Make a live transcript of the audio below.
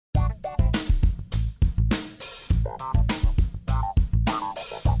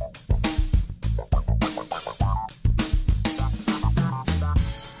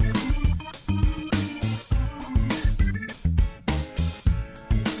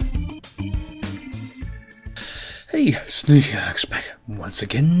Hey, sneekylinux back once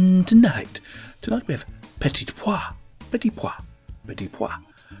again tonight. Tonight we have Petit Pois. Petit Pois. Petit Pois.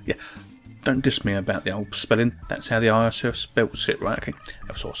 Yeah, don't diss me about the old spelling. That's how the ISF spells it, right? Okay,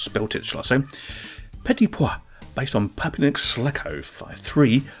 or spelt it, shall I say. Petit Pois, based on puplet Slacko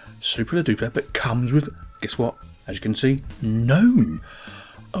 5.3, super duper, but comes with, guess what? As you can see, Gnome.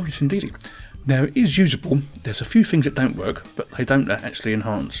 Oh yes, indeedy. Now, it is usable. There's a few things that don't work, but they don't actually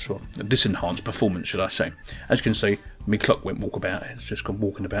enhance, or disenhance performance, should I say. As you can see, my clock went walkabout. It's just gone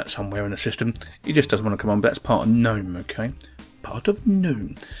walking about somewhere in the system. It just doesn't want to come on, but that's part of Gnome, okay? Part of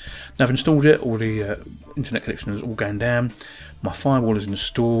Gnome. Now, I've installed it. All the internet connection is all going down. My firewall is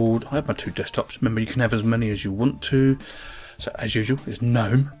installed. I have my two desktops. Remember, you can have as many as you want to. So, as usual, it's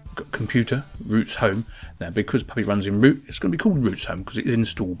Gnome. Got computer, roots home. Now, because Puppy runs in root, it's going to be called roots home because it is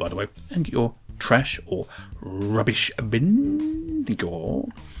installed, by the way. And get your trash or rubbish bin.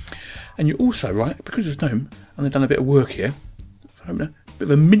 And you also, right, because it's Gnome, and they've done a bit of work here, a bit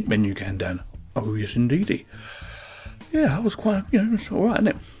of a mint menu going down. Oh, yes, indeedy. Yeah, that was quite, it's all right, isn't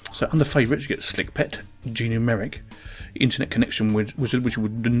it? So, under favourites, you get Slick Pet, G-numeric, internet connection wizard, which you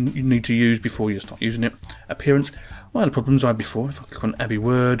need to use before you start using it. Appearance. One of the problems I had before, if I click on Abbey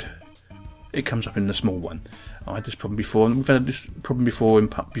Word, it comes up in the small one. I had this problem before, and we've had this problem before in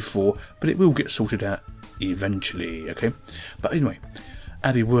Pup before, but it will get sorted out eventually, okay? But anyway,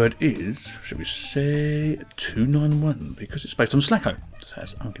 Abbey Word is, should we say, 291, because it's based on Slacko. So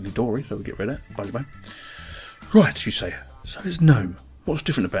that's Uncle Dory, so we'll get rid of that, by the way. Right, you say, so there's Gnome. What's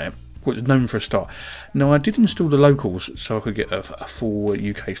different about it? Well, it's Gnome for a start. Now, I did install the locals so I could get a full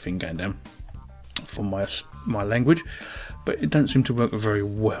UK thing going down for my language, but it don't seem to work very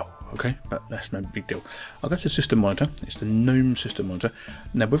well, okay? But that's no big deal. I'll go to system monitor. It's the Gnome system monitor.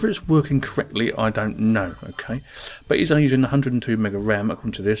 Now, whether it's working correctly, I don't know, okay? But it's only using 102 mega RAM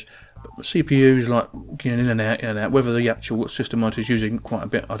according to this. But the CPU is like getting in and out. Whether the actual system monitor is using quite a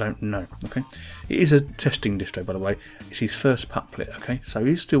bit, I don't know, okay? It is a testing distro, by the way. It's his first puplet, okay? So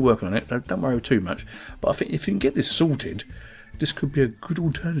he's still working on it. Don't worry too much. But I think if you can get this sorted, this could be a good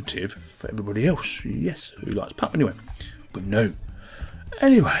alternative for everybody else, yes, who likes pup anyway. But no.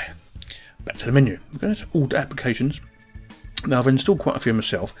 Anyway, back to the menu. We're going to all the applications. Now, I've installed quite a few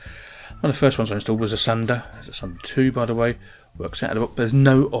myself. One of the first ones I installed was Asunder. There's Asunder 2, by the way. Works out of the book. There's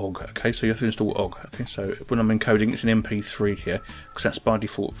no OGG, okay, so you have to install OGG, okay. So when I'm encoding, it's an MP3 here, because that's by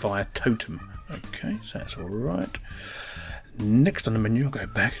default via Totem, okay, so that's alright. Next on the menu, I'll go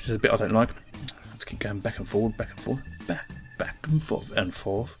back. This is a bit I don't like. Let's keep going back and forward, back and forth, back and forth and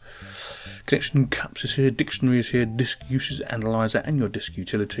forth. Connection cups is here, dictionary is here, disk usage analyzer and your disk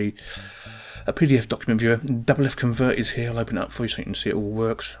utility. A PDF document viewer, double F convert is here. I'll open it up for you so you can see it all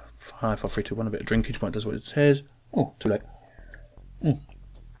works. 5, 4, 3, 2, 1, a bit of drinkage, but it does what it says. Oh, too late.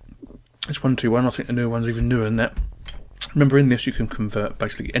 It's 1, 2, 1. I think the newer one's even newer than that. Remember, in this you can convert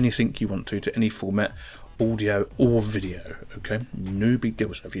basically anything you want to any format, audio or video, okay? No big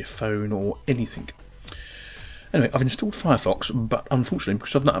deal, so for your phone or anything. Anyway, I've installed Firefox, but unfortunately,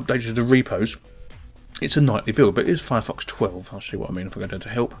 because I've not updated the repos, it's a nightly build, but it is Firefox 12. I'll show you what I mean if I go down to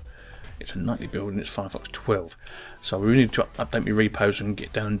help. It's a nightly build and it's Firefox 12. So we really need to update my repos and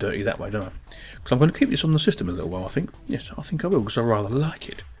get down and dirty that way, don't I? Because I'm going to keep this on the system a little while, I think. Yes, I think I will, because I rather like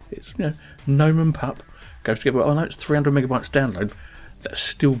it. It's, Gnome and Pup goes together. Well, I know it's 300 megabytes download. That's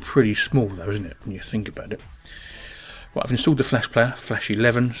still pretty small, though, isn't it, when you think about it? Right, I've installed the Flash player, Flash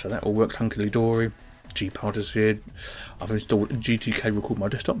 11, so that all worked hunky-dory. Gpod is here. I've installed GTK Record My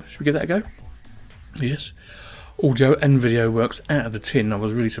Desktop. Should we give that a go? Yes. Audio and video works out of the tin. I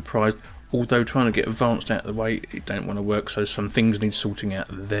was really surprised. Although trying to get advanced out of the way, it don't want to work, so some things need sorting out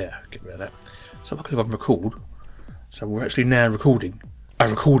there. Get rid of that. So if I click on record, so we're actually now recording a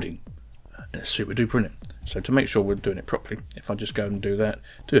recording. It's super duper, isn't it? So to make sure we're doing it properly, if I just go and do that,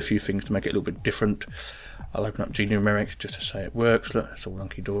 do a few things to make it a little bit different. I'll open up G-numeric just to say it works. Look, it's all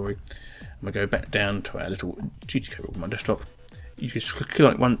hunky-dory. And we go back down to our little GTK on my desktop. You just click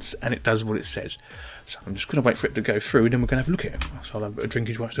on it once and it does what it says. So I'm just going to wait for it to go through and then we're going to have a look at it. So I'll have a bit of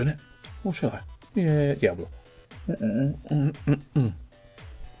drinkage whilst doing it. Or shall I? Yeah, I will.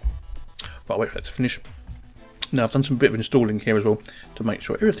 But I'll wait for that to finish. Now I've done some bit of installing here as well to make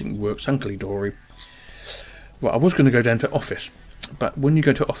sure everything works hunky-dory. Right, I was going to go down to Office, but when you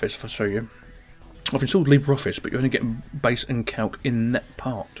go to Office, if I show you, I've installed LibreOffice, but you only get Base and Calc in that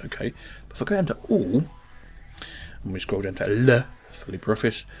part, okay? But if I go down to All, and we scroll down to Le for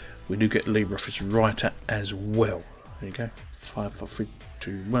LibreOffice, we do get LibreOffice Writer as well. There you go, 5, 4, 3,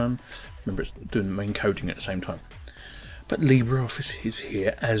 2, 1. Remember, it's doing the main coding at the same time. But LibreOffice is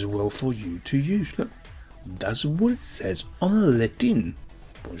here as well for you to use. Look, does what it says on Latin.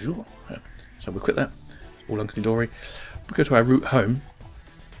 Bonjour. So we'll quit that. all hunky-dory. We go to our route home,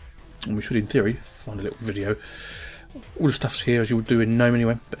 and we should, in theory, find a little video. All the stuff's here as you would do in Gnome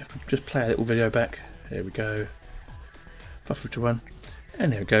anyway, but if we just play a little video back, there we go. 551,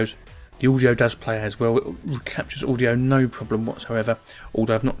 and there it goes. The audio does play as well. It captures audio no problem whatsoever,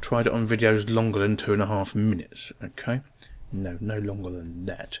 although I've not tried it on videos longer than 2.5 minutes. Okay, no longer than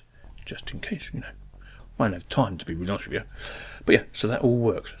that, just in case, you know. Won't have time, to be really honest with you. But yeah, so that all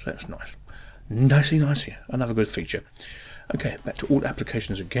works, so that's nice. Nicey, another good feature. Okay, back to all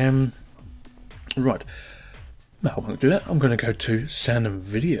applications again. Right, now I'm going to do that. I'm going to go to sound and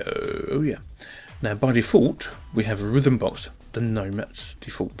video. Oh yeah. Now by default, we have a rhythm box, the Gnome, that's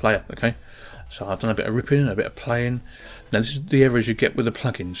default player, okay? So I've done a bit of ripping, a bit of playing. Now this is the errors you get with the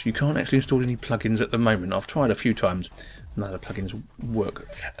plugins. You can't actually install any plugins at the moment. I've tried a few times, none of the plugins work,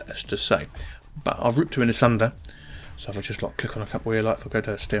 as to say. But I've ripped them in asunder. So if I just like click on a couple here, like if I go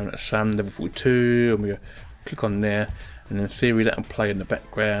to Staring at the Sun, level 42, and we go click on there, and in theory that'll play in the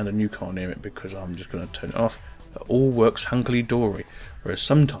background, and you can't hear it because I'm just going to turn it off. It all works hunky-dory. Whereas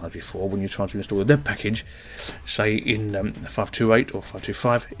sometimes before, when you're trying to install a dev package, say in 528 or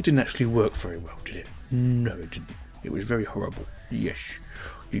 525, it didn't actually work very well, did it? No, it didn't. It was very horrible. Yes,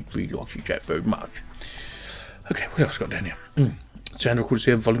 you really like that very much. Okay, what else got down here? Sound records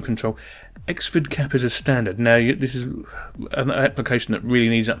here, volume control. Xvid cap is a standard. Now, this is an application that really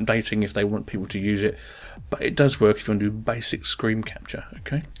needs updating if they want people to use it, but it does work if you want to do basic screen capture.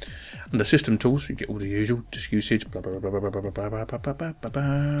 Okay. Under system tools, you get all the usual, just usage, blah blah blah blah blah blah blah blah blah blah blah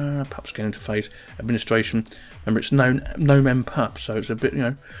blah. Pup scan interface, administration. Remember, it's Gnome and Pup, so it's a bit, you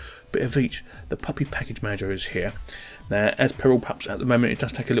know, bit of each. The Puppy package manager is here. Now, as per all pups at the moment, it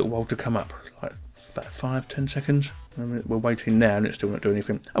does take a little while to come up, like about 5-10 seconds. We're waiting now, and it's still not doing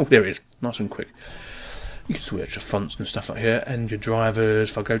anything. Oh, there it is, nice and quick. You can see extra fonts and stuff like here, and your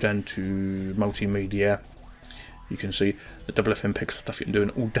drivers. If I go down to multimedia, you can see the FFmpeg stuff you can do,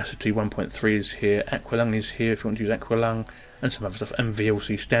 and Audacity 1.3 is here, Aqualung is here if you want to use Aqualung, and some other stuff, and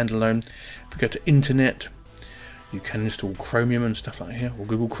VLC standalone. If we go to internet, you can install Chromium and stuff like here, or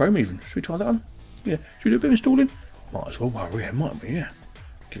Google Chrome even. Should we try that on? Yeah, should we do a bit of installing? Might as well, well, yeah, might we, yeah.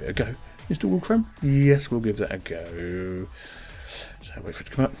 Give it a go. Install Google Chrome? Yes, we'll give that a go. So wait for it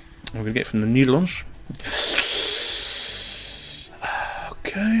to come up. We're going to get it from the Netherlands.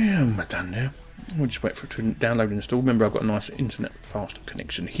 Okay, and we're done now. We'll just wait for it to download and install. Remember, I've got a nice internet fast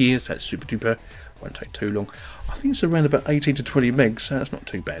connection here, so that's super duper. Won't take too long. I think it's around about 18 to 20 megs, so that's not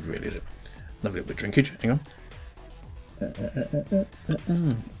too bad, really, is it? Another little bit of drinkage. Hang on.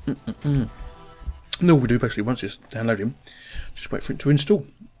 No, we do basically once it's downloading, just wait for it to install,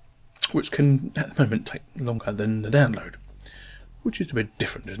 which can at the moment take longer than the download, which is a bit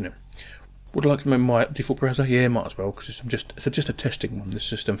different, isn't it? Would I like to make my default browser? Yeah, might as well, because it's just a testing one, this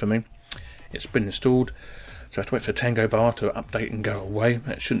system for me. It's been installed, so I have to wait for the Tango bar to update and go away.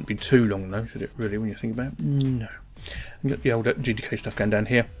 That shouldn't be too long though, should it really, when you think about it? No. And got the old GDK stuff going down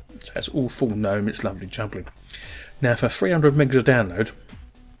here, so that's all full Gnome, it's lovely jubbly. Now for 300 megs of download,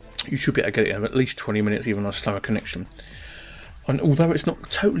 you should be able to get it in at least 20 minutes, even on a slower connection. And although it's not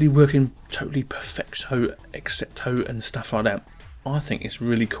totally working, totally perfecto, excepto and stuff like that, I think it's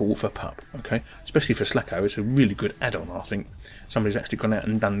really cool for Pup, okay? Especially for Slacko, it's a really good add-on, I think. Somebody's actually gone out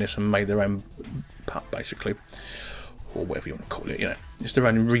and done this and made their own Pup, basically. Or whatever you want to call it, you know. It's their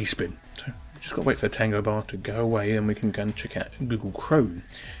own respin. So just got to wait for the Tango bar to go away and we can go and check out Google Chrome.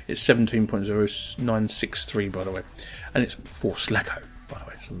 It's 17.0963, by the way. And it's for Slacko, by the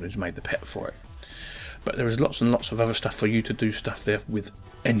way. Somebody's made the pet for it. But there is lots and lots of other stuff for you to do stuff there with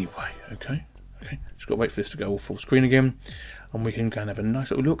anyway, okay? Okay, just got to wait for this to go all full screen again. And we can go and have a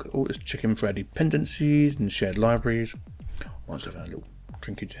nice little look. Oh, let's check in for our dependencies and shared libraries. Let's have a little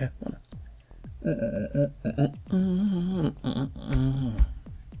drinkage here.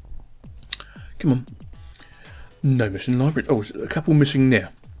 Come on. No missing library. Oh, a couple missing there.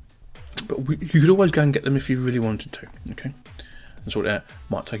 But you could always go and get them if you really wanted to. Okay. And sort it out.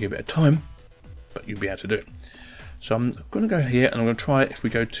 Might take you a bit of time, but you'll be able to do it. So I'm going to go here and I'm going to try it if we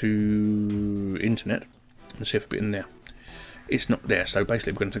go to internet and see if it's in there. It's not there, so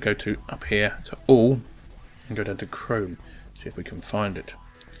basically we're going to go to up here to all and go down to Chrome, see if we can find it.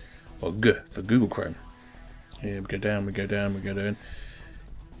 Or G for Google Chrome. Here we go down, we go down, we go down.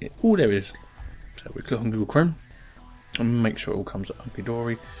 Yeah, all there is. So we click on Google Chrome and make sure it all comes up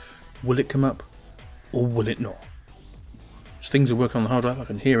hunky-dory. Will it come up or will it not? So things are working on the hard drive, I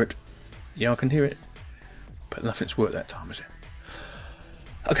can hear it. Yeah, I can hear it. But nothing's worked that time, is it?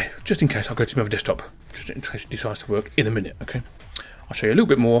 Okay, just in case, I'll go to my other desktop, just in case it decides to work in a minute, okay? I'll show you a little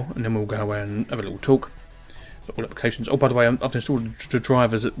bit more, and then we'll go away and have a little talk. all applications. Oh, by the way, I've installed the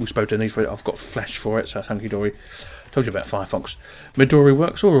drivers that we spoke to need for it. I've got Flash for it, so that's hunky dory. Told you about Firefox. Midori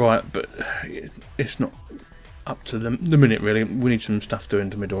works all right, but it's not up to the minute really. We need some stuff doing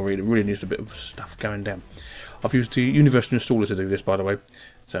to Midori. It really needs a bit of stuff going down. I've used the universal installer to do this, by the way,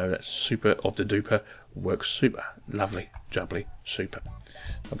 so that's super of the duper. Works super, lovely, jubbly, super.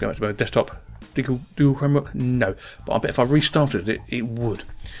 I'll go back to my desktop. Do homework? No, but I bet if I restarted it, it would.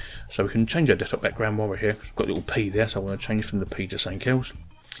 So we can change our desktop background while we're here. I've got a little P there, so I want to change from the P to St. Kills.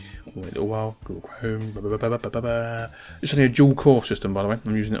 Wait a little while. Google Chrome. It's only a dual core system, by the way.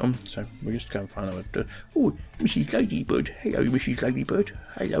 I'm using it on, so we'll just go and find out. Oh, Mrs. Ladybird. Hello, Mrs. Ladybird.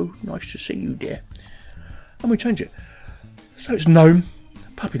 Hello, nice to see you there. And we change it. So it's Gnome,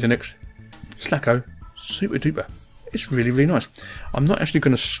 Puppy Linux, Slacko, super duper. It's really, really nice. I'm not actually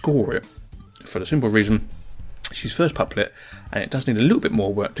going to score it for the simple reason it's his first puplet, and it does need a little bit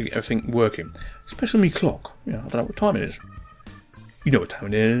more work to get everything working. Especially me clock. You know, I don't know what time it is. You know what time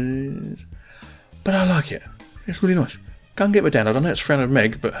it is. But I like it. It's really nice. Go and get my download. I know it's 300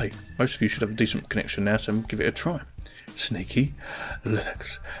 meg, but hey, most of you should have a decent connection now, so give it a try. Sneaky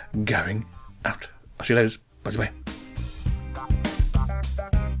Linux going out. I'll see you later. By the way.